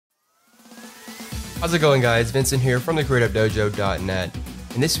How's it going, guys? Vincent here from the creativedojo.net.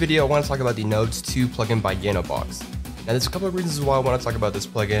 In this video, I want to talk about the Nodes 2 plugin by Yanobox. Now, there's a couple of reasons why I want to talk about this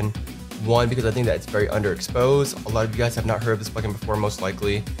plugin. One, because I think that it's very underexposed. A lot of you guys have not heard of this plugin before, most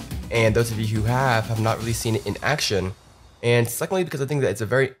likely. And those of you who have not really seen it in action. And secondly, because I think that it's a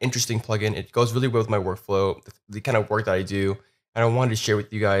very interesting plugin. It goes really well with my workflow, the kind of work that I do. And I wanted to share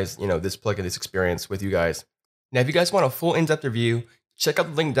with you guys, this plugin, this experience with you guys. Now, if you guys want a full in-depth review, check out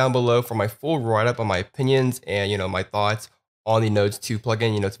the link down below for my full write-up on my opinions and, my thoughts on the Nodes 2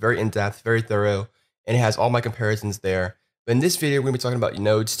 plugin. It's very in-depth, very thorough, and it has all my comparisons there. But in this video, we're going to be talking about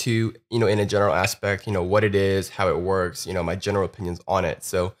Nodes 2, in a general aspect, what it is, how it works, my general opinions on it.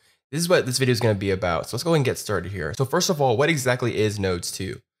 So this is what this video is going to be about. So let's go ahead and get started here. So first of all, what exactly is Nodes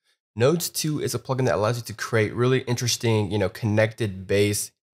 2? Nodes 2 is a plugin that allows you to create really interesting, connected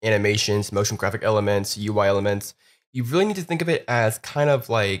base animations, motion graphic elements, UI elements. You really need to think of it as kind of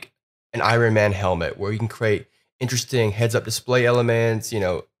like an Iron Man helmet, where you can create interesting heads-up display elements,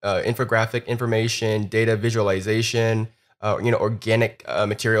 infographic information, data visualization, organic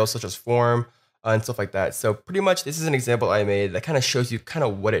materials such as form and stuff like that. So pretty much this is an example I made that kind of shows you kind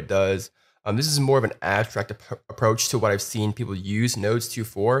of what it does. This is more of an abstract approach to what I've seen people use Nodes 2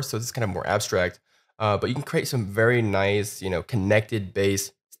 for. So this is kind of more abstract, but you can create some very nice, connected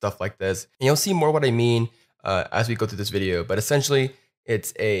base stuff like this. And you'll see more what I mean as we go through this video, but essentially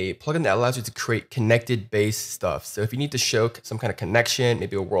it's a plugin that allows you to create connected base stuff. So if you need to show some kind of connection,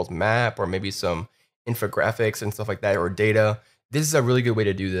 maybe a world map or maybe some infographics and stuff like that, or data, this is a really good way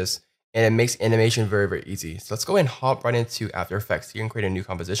to do this. And it makes animation very, very easy. So let's go ahead and hop right into After Effects here and create a new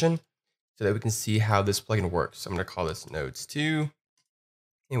composition so that we can see how this plugin works. So I'm going to call this Nodes 2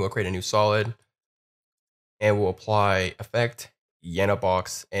 and we'll create a new solid and we'll apply Effect,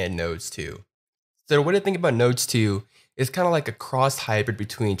 Yanobox, and Nodes 2. So the way to think about Nodes 2 is kind of like a cross hybrid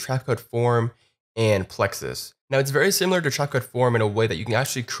between Trapcode Form and Plexus. Now it's very similar to Trapcode Form in a way that you can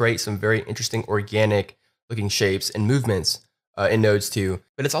actually create some very interesting organic looking shapes and movements in Nodes 2,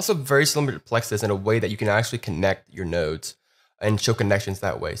 but it's also very similar to Plexus in a way that you can actually connect your nodes and show connections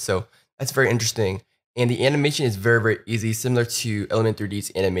that way. So that's very interesting. And the animation is very, very easy, similar to Element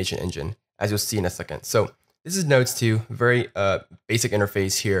 3D's animation engine, as you'll see in a second. So this is Nodes 2, very basic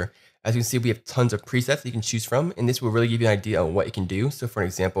interface here. As you can see, we have tons of presets that you can choose from, and this will really give you an idea on what you can do. So for an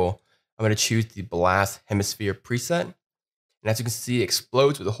example, I'm going to choose the Blast Hemisphere preset. And as you can see, it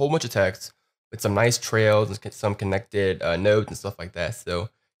explodes with a whole bunch of text with some nice trails and some connected nodes and stuff like that. So,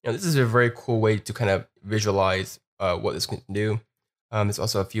 this is a very cool way to kind of visualize what this can do. There's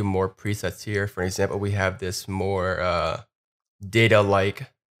also a few more presets here. For example, we have this more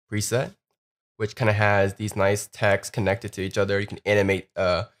data-like preset, which kind of has these nice texts connected to each other. You can animate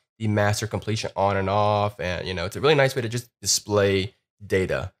the master completion on and off, and it's a really nice way to just display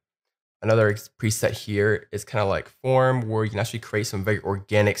data. Another preset here is kind of like form, where you can actually create some very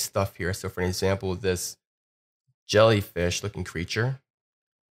organic stuff here. So for example, this jellyfish looking creature,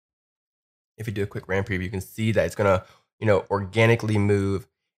 if you do a quick RAM preview, you can see that it's gonna organically move,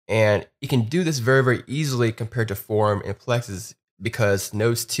 and you can do this very, very easily compared to form and Plexus, because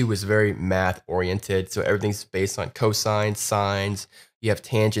Nodes 2 is very math oriented. So everything's based on cosines, sines, you have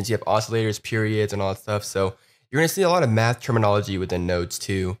tangents, you have oscillators, periods, and all that stuff. So you're going to see a lot of math terminology within Nodes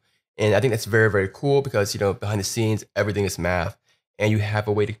 2. And I think that's very, very cool because, behind the scenes, everything is math. And you have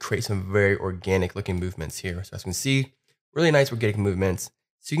a way to create some very organic looking movements here. So as you can see, really nice organic movements.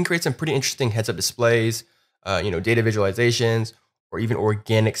 So you can create some pretty interesting heads-up displays, data visualizations, or even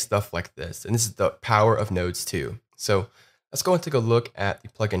organic stuff like this. And this is the power of Nodes 2. So let's go and take a look at the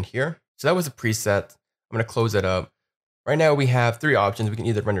plugin here. So that was a preset. I'm going to close it up. Right now we have three options. We can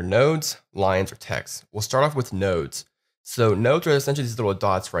either render nodes, lines, or text. We'll start off with nodes. So nodes are essentially these little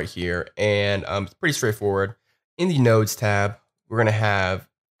dots right here, and it's pretty straightforward. In the nodes tab, we're going to have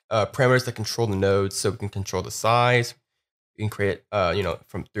parameters that control the nodes, so we can control the size. We can create,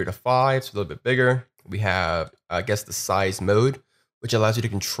 from 3 to 5, so a little bit bigger. We have, the size mode, which allows you to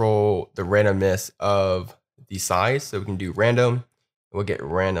control the randomness of the size. So we can do random, and we'll get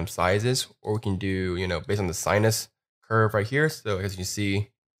random sizes, or we can do, based on the sinus curve right here. So as you can see,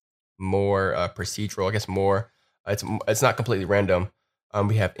 more procedural, more, it's not completely random.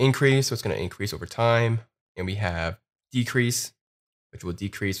 We have increase, so it's going to increase over time, and we have decrease, which will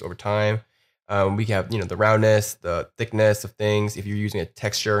decrease over time. We have, the roundness, the thickness of things. If you're using a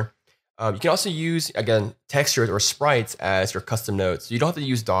texture, you can also use, again, textures or sprites as your custom nodes. So you don't have to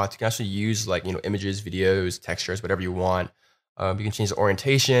use dots. You can actually use images, videos, textures, whatever you want. You can change the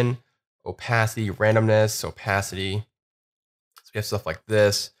orientation, opacity, randomness, opacity. So we have stuff like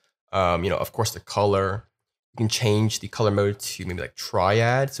this. Of course, the color. You can change the color mode to maybe like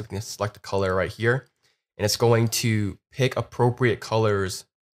triad. So we can select the color right here. and it's going to pick appropriate colors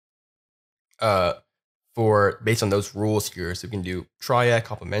uh, for based on those rules here. So we can do triad,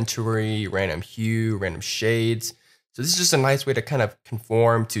 complementary, random hue, random shades. So this is just a nice way to kind of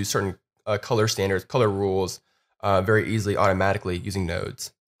conform to certain color standards, color rules very easily, automatically using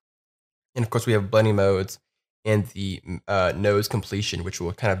nodes. And of course, we have blending modes and the nodes completion, which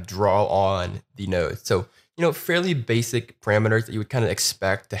will kind of draw on the nodes. So, fairly basic parameters that you would kind of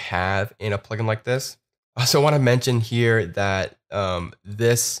expect to have in a plugin like this. I also want to mention here that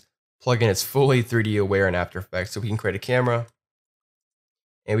this plugin is fully 3D aware in After Effects. So we can create a camera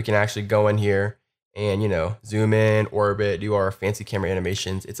and we can actually go in here and, zoom in, orbit, do our fancy camera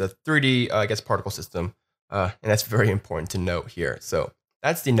animations. It's a 3D, particle system. And that's very important to note here. So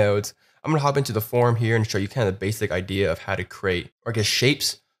that's the nodes. I'm gonna hop into the form here and show you kind of the basic idea of how to create, or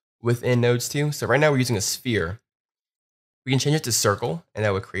shapes within nodes too. So right now we're using a sphere. We can change it to circle, and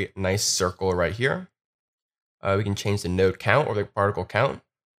that would create a nice circle right here. We can change the node count or the particle count.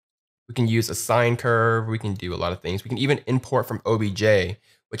 We can use a sine curve. We can do a lot of things. We can even import from OBJ,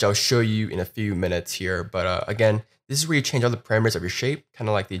 which I'll show you in a few minutes here. But again, this is where you change all the parameters of your shape, kind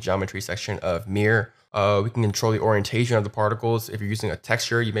of like the geometry section of Mirror. We can control the orientation of the particles. If you're using a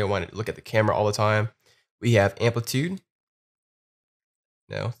texture, you may want to look at the camera all the time. We have amplitude,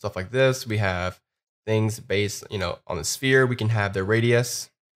 stuff like this. We have things based, on the sphere. We can have the radius.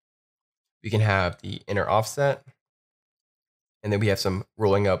 We can have the inner offset. And then we have some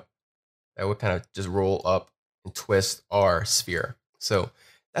rolling up that would kind of just roll up and twist our sphere. So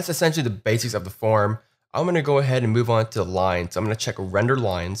that's essentially the basics of the form. I'm going to go ahead and move on to lines. I'm going to check render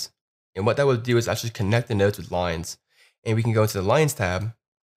lines. And what that will do is actually connect the nodes with lines. And we can go into the lines tab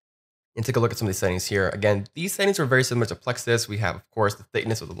and take a look at some of these settings here. Again, these settings are very similar to Plexus. We have, of course, the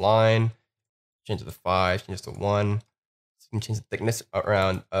thickness of the line. Change it to 5, change it to 1. So you can change the thickness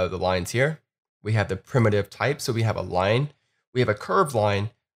around the lines here. We have the primitive type. So we have a line. We have a curved line,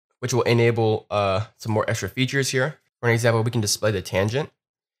 which will enable some more extra features here. For an example, we can display the tangent.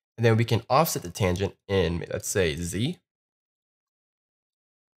 And then we can offset the tangent in, let's say, Z.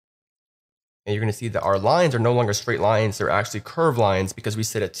 And you're going to see that our lines are no longer straight lines. They're actually curved lines because we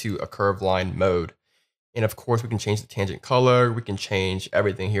set it to a curved line mode. And of course, we can change the tangent color. We can change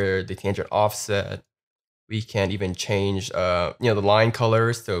everything here, the tangent offset. We can even change, the line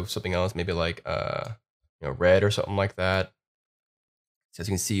colors. So something else, maybe like, red or something like that. So as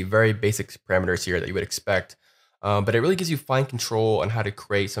you can see, very basic parameters here that you would expect. But it really gives you fine control on how to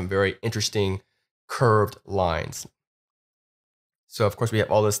create some very interesting curved lines. So of course we have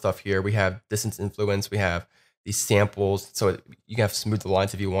all this stuff here. We have distance influence. We have these samples. So you can have smooth the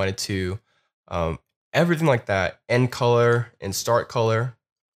lines if you wanted to. Everything like that. End color and start color.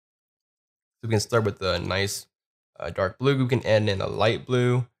 So we can start with a nice dark blue. We can end in a light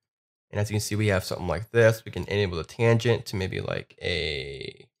blue. And as you can see, we have something like this. We can enable the tangent to maybe like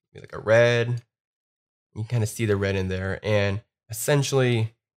a red. You can kind of see the red in there. And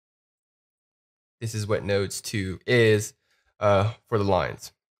essentially, this is what nodes 2 is for the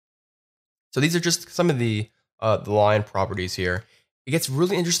lines. So these are just some of the line properties here. It gets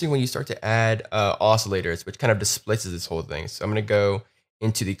really interesting when you start to add oscillators, which kind of displaces this whole thing. So I'm going to go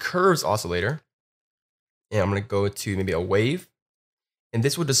into the curves oscillator, and I'm going to go to maybe a wave. And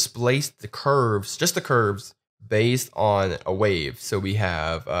this will displace the curves, just the curves, based on a wave. So we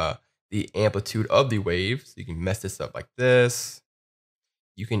have the amplitude of the wave. So you can mess this up like this.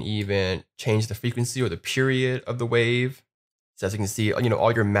 You can even change the frequency or the period of the wave. So as you can see,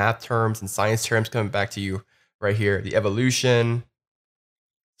 all your math terms and science terms coming back to you right here. The evolution.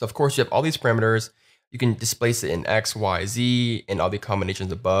 So of course you have all these parameters. You can displace it in X, Y, Z, and all the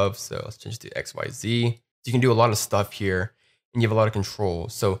combinations above. So let's change it to X, Y, Z. So you can do a lot of stuff here, and you have a lot of control.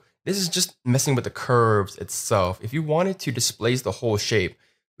 So this is just messing with the curves itself. If you wanted to displace the whole shape,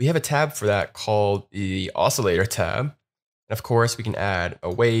 we have a tab for that called the Oscillator tab. And of course, we can add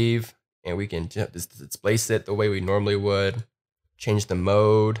a wave, and we can just displace it the way we normally would. Change the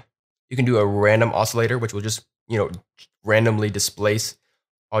mode. You can do a random oscillator, which will just randomly displace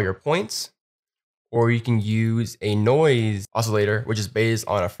all your points. Or you can use a noise oscillator, which is based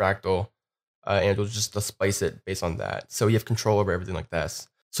on a fractal, and it'll just displace it based on that. So you have control over everything like this.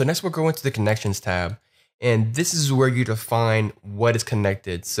 So next we'll go into the connections tab. And this is where you define what is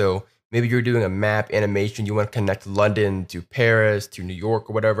connected. So maybe you're doing a map animation. You want to connect London to Paris, to New York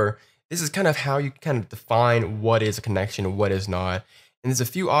or whatever. This is kind of how you kind of define what is a connection and what is not. And there's a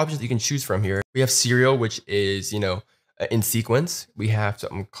few options that you can choose from here. We have serial, which is, in sequence. We have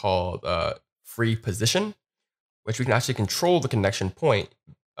something called free position, which we can actually control the connection point.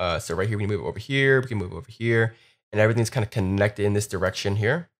 So right here, we can move over here, we can move over here, and everything's kind of connected in this direction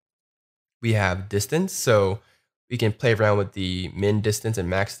here. We have distance, so we can play around with the min distance and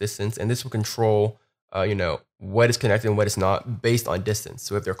max distance, and this will control, what is connected and what is not based on distance.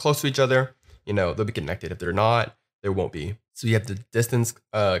 So if they're close to each other, they'll be connected. If they're not, there won't be. So you have the distance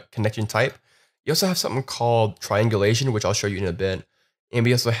connection type. You also have something called triangulation, which I'll show you in a bit. And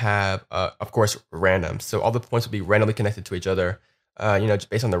we also have, of course, random. So all the points will be randomly connected to each other, just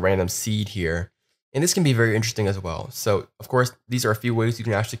based on the random seed here. And this can be very interesting as well. So, of course, these are a few ways you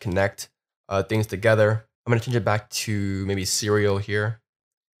can actually connect things together. I'm going to change it back to maybe serial here.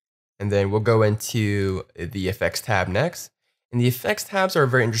 And then we'll go into the effects tab next. And the effects tabs are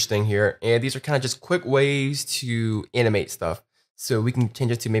very interesting here. And these are kind of just quick ways to animate stuff. So we can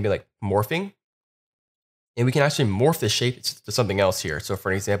change it to maybe like morphing. And we can actually morph the shape to something else here. So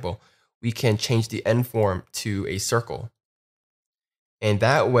for an example, we can change the end form to a circle. And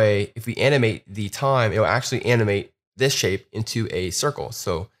that way, if we animate the time, it'll actually animate this shape into a circle.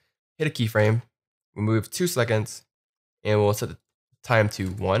 So hit a keyframe, we move 2 seconds, and we'll set the time to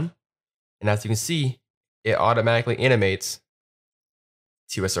 1. And as you can see, it automatically animates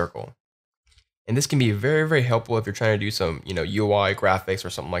to a circle. And this can be very, very helpful if you're trying to do some, UI graphics or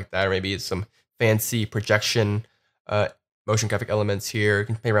something like that, or maybe it's some fancy projection motion graphic elements here. You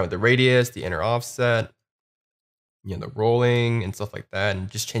can play around with the radius, the inner offset, the rolling and stuff like that, and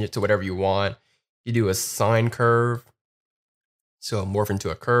just change it to whatever you want. You do a sine curve, so morph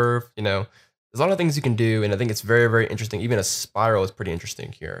into a curve. There's a lot of things you can do, and I think it's very, very interesting. Even a spiral is pretty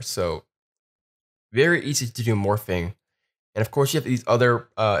interesting here. So very easy to do morphing. And of course, you have these other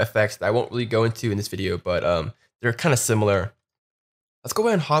effects that I won't really go into in this video, but they're kind of similar. Let's go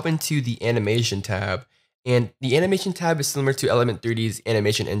ahead and hop into the animation tab. And the animation tab is similar to Element 3D's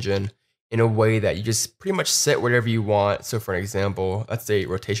animation engine in a way that you just pretty much set whatever you want. So for an example, let's say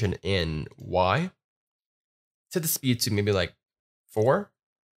rotation in Y. Set the speed to maybe like 4.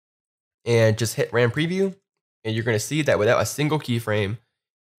 And just hit random preview. And you're going to see that without a single keyframe,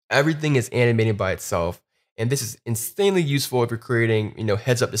 everything is animated by itself. And this is insanely useful if you're creating,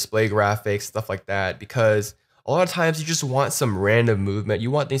 heads-up display graphics, stuff like that, because a lot of times you just want some random movement.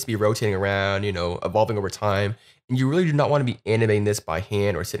 You want things to be rotating around, evolving over time. And you really do not want to be animating this by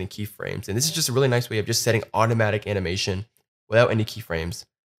hand or setting keyframes. And this is just a really nice way of just setting automatic animation without any keyframes.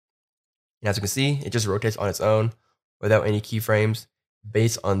 And as you can see, it just rotates on its own without any keyframes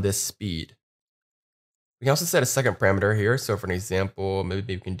based on this speed. We can also set a second parameter here. So for an example,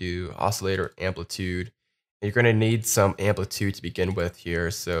 maybe we can do oscillator amplitude. And you're going to need some amplitude to begin with here.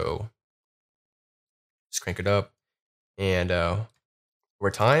 So just crank it up. And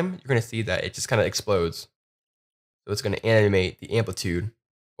over time, you're going to see that it just kind of explodes. So it's going to animate the amplitude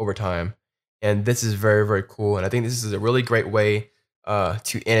over time. And this is very, very cool. And I think this is a really great way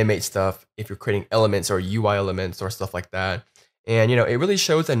to animate stuff if you're creating elements or UI elements or stuff like that. And, it really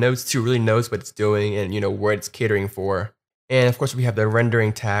shows that Nodes 2 really knows what it's doing and, what it's catering for. And of course, we have the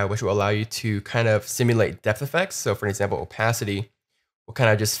rendering tab, which will allow you to kind of simulate depth effects. So for example, opacity will kind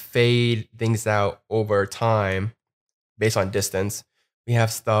of just fade things out over time based on distance. We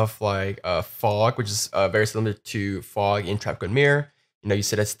have stuff like fog, which is very similar to fog in Trap Code Mirror. You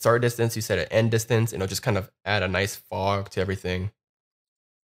set a start distance, you set an end distance, and it'll just kind of add a nice fog to everything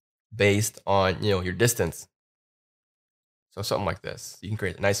based on, your distance. So something like this. You can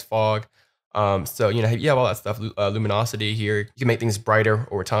create a nice fog. So, you have all that stuff, luminosity here. You can make things brighter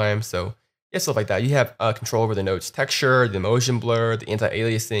over time. So yeah, stuff like that. You have control over the node's texture, the motion blur, the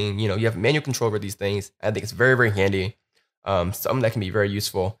anti-aliasing. You have manual control over these things. I think it's very, very handy. Something that can be very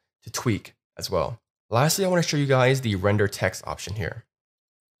useful to tweak as well. Lastly, I want to show you guys the render text option here.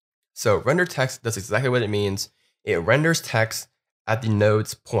 So render text does exactly what it means. It renders text at the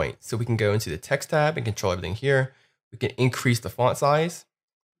node's point. So we can go into the text tab and control everything here. We can increase the font size.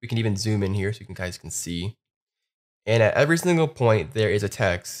 We can even zoom in here so you guys can see. And at every single point, there is a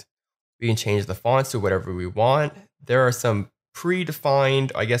text. We can change the fonts to whatever we want. There are some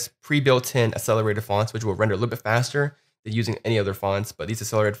predefined, pre-built-in accelerated fonts, which will render a little bit faster than using any other fonts. But these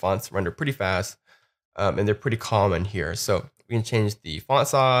accelerated fonts render pretty fast, and they're pretty common here. So we can change the font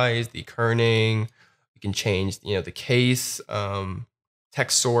size, the kerning. We can change, the case,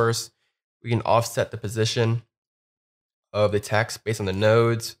 text source. We can offset the position of the text based on the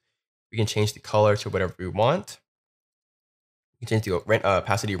nodes. We can change the color to whatever we want. We can change the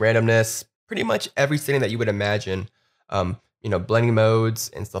opacity, randomness, pretty much every setting that you would imagine, blending modes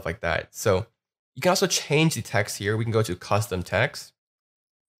and stuff like that. So you can also change the text here. We can go to custom text,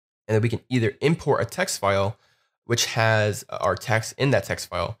 and then we can either import a text file, which has our text in that text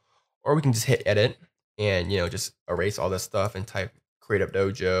file, or we can just hit edit and, just erase all this stuff and type Creative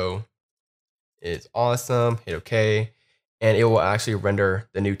Dojo is awesome, hit OK. and it will actually render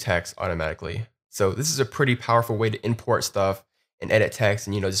the new text automatically. So this is a pretty powerful way to import stuff and edit text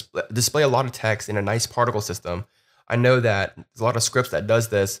and, display a lot of text in a nice particle system. I know that there's a lot of scripts that does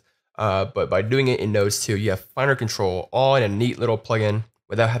this, but by doing it in Nodes 2, you have finer control all in a neat little plugin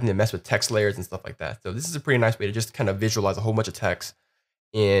without having to mess with text layers and stuff like that. So this is a pretty nice way to just kind of visualize a whole bunch of text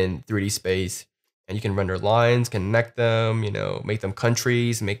in 3D space. And you can render lines, connect them, make them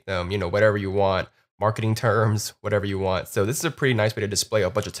countries, make them, whatever you want, marketing terms, whatever you want. So this is a pretty nice way to display a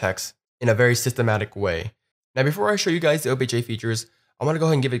bunch of text in a very systematic way. Now, before I show you guys the OBJ features, I want to go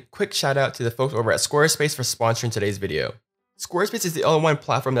ahead and give a quick shout out to the folks over at Squarespace for sponsoring today's video. Squarespace is the all-in-one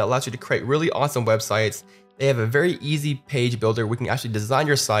platform that allows you to create really awesome websites. They have a very easy page builder where you can actually design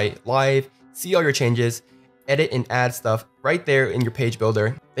your site live, see all your changes, edit and add stuff right there in your page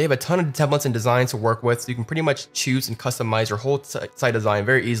builder. They have a ton of templates and designs to work with, so you can pretty much choose and customize your whole site design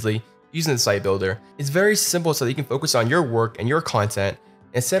very easily using the site builder. It's very simple so that you can focus on your work and your content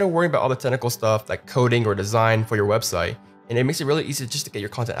instead of worrying about all the technical stuff like coding or design for your website. And it makes it really easy just to get your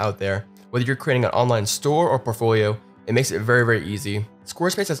content out there. Whether you're creating an online store or portfolio, it makes it very, very easy.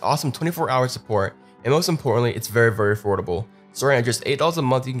 Squarespace has awesome 24-hour support, and most importantly, it's very, very affordable. Starting at just $8 a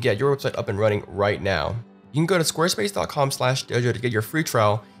month, you can get your website up and running right now. You can go to squarespace.com/dojo to get your free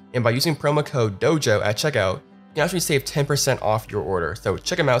trial, and by using promo code DOJO at checkout, you can actually save 10% off your order. So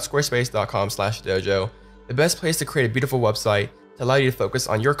check them out, squarespace.com/dojo, the best place to create a beautiful website to allow you to focus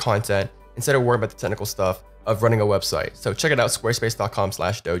on your content instead of worrying about the technical stuff of running a website. So check it out,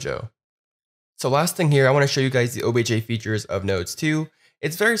 squarespace.com/dojo. So last thing here, I want to show you guys the OBJ features of Nodes 2.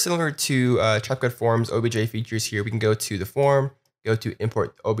 It's very similar to TrapCode Form's OBJ features here. We can go to the form, go to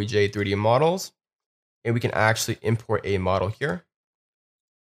import OBJ 3D models, and we can actually import a model here.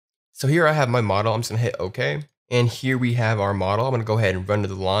 So here I have my model. I'm just gonna hit OK. And here we have our model. I'm gonna go ahead and run to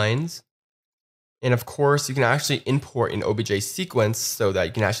the lines. And of course, you can actually import an OBJ sequence so that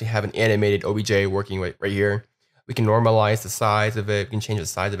you can actually have an animated OBJ working right here. We can normalize the size of it. We can change the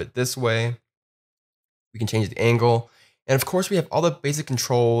size of it this way. We can change the angle. And of course, we have all the basic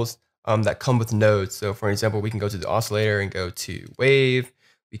controls that come with nodes. So for example, we can go to the oscillator and go to wave.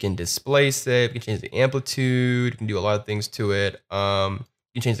 We can displace it. We can change the amplitude. We can do a lot of things to it. You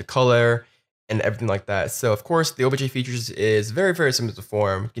can change the color and everything like that. So of course, the OBJ features is very, very similar to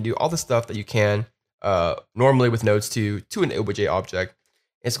form. You can do all the stuff that you can normally with nodes to an OBJ object.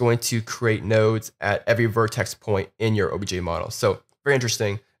 It's going to create nodes at every vertex point in your OBJ model. So very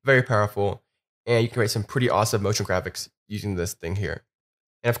interesting, very powerful, and you can create some pretty awesome motion graphics using this thing here.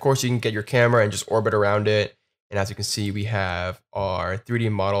 And of course, you can get your camera and just orbit around it. And as you can see, we have our 3D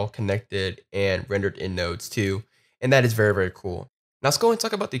model connected and rendered in Nodes 2. And that is very, very cool. Now let's go and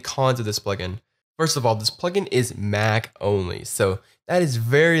talk about the cons of this plugin. First of all, this plugin is Mac only. So that is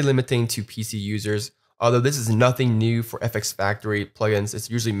very limiting to PC users. Although this is nothing new for FX Factory plugins, it's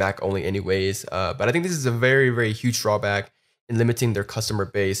usually Mac only anyways. But I think this is a very, very huge drawback in limiting their customer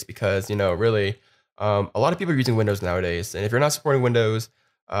base because, really, a lot of people are using Windows nowadays. And if you're not supporting Windows,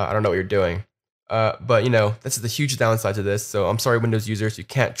 I don't know what you're doing. But this is the huge downside to this. So I'm sorry, Windows users, you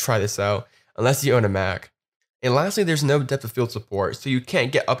can't try this out unless you own a Mac. And lastly, there's no depth of field support. So you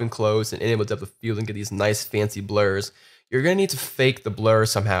can't get up and close and enable depth of field and get these nice fancy blurs. You're going to need to fake the blur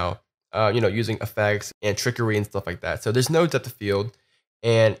somehow, using effects and trickery and stuff like that. So there's no depth of field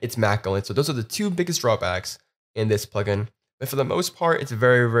and it's Mac only. So those are the two biggest drawbacks in this plugin. But for the most part, it's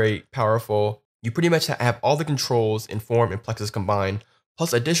very, very powerful. You pretty much have all the controls in Form and Plexus combined,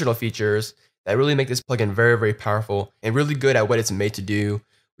 plus additional features that really make this plugin very, very powerful and really good at what it's made to do,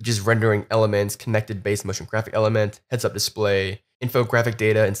 which is rendering elements, connected base motion graphic element, heads-up display, infographic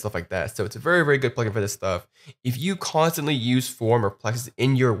data, and stuff like that. So it's a very, very good plugin for this stuff. If you constantly use Form or Plexus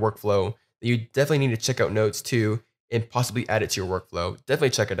in your workflow, then you definitely need to check out Nodes 2 and possibly add it to your workflow.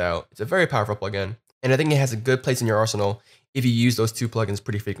 Definitely check it out. It's a very powerful plugin. And I think it has a good place in your arsenal if you use those two plugins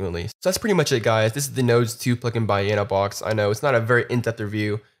pretty frequently. So that's pretty much it, guys. This is the Nodes 2 plugin by Yanobox. I know it's not a very in-depth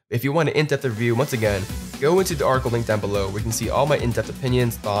review. If you want an in-depth review, once again, go into the article link down below where you can see all my in-depth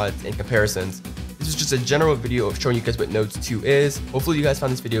opinions, thoughts, and comparisons. This is just a general video of showing you guys what Nodes 2 is. Hopefully you guys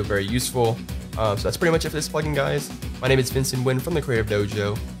found this video very useful. So that's pretty much it for this plugin, guys. My name is Vincent Wynn from the Creative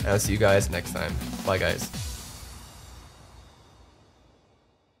Dojo, and I'll see you guys next time. Bye, guys.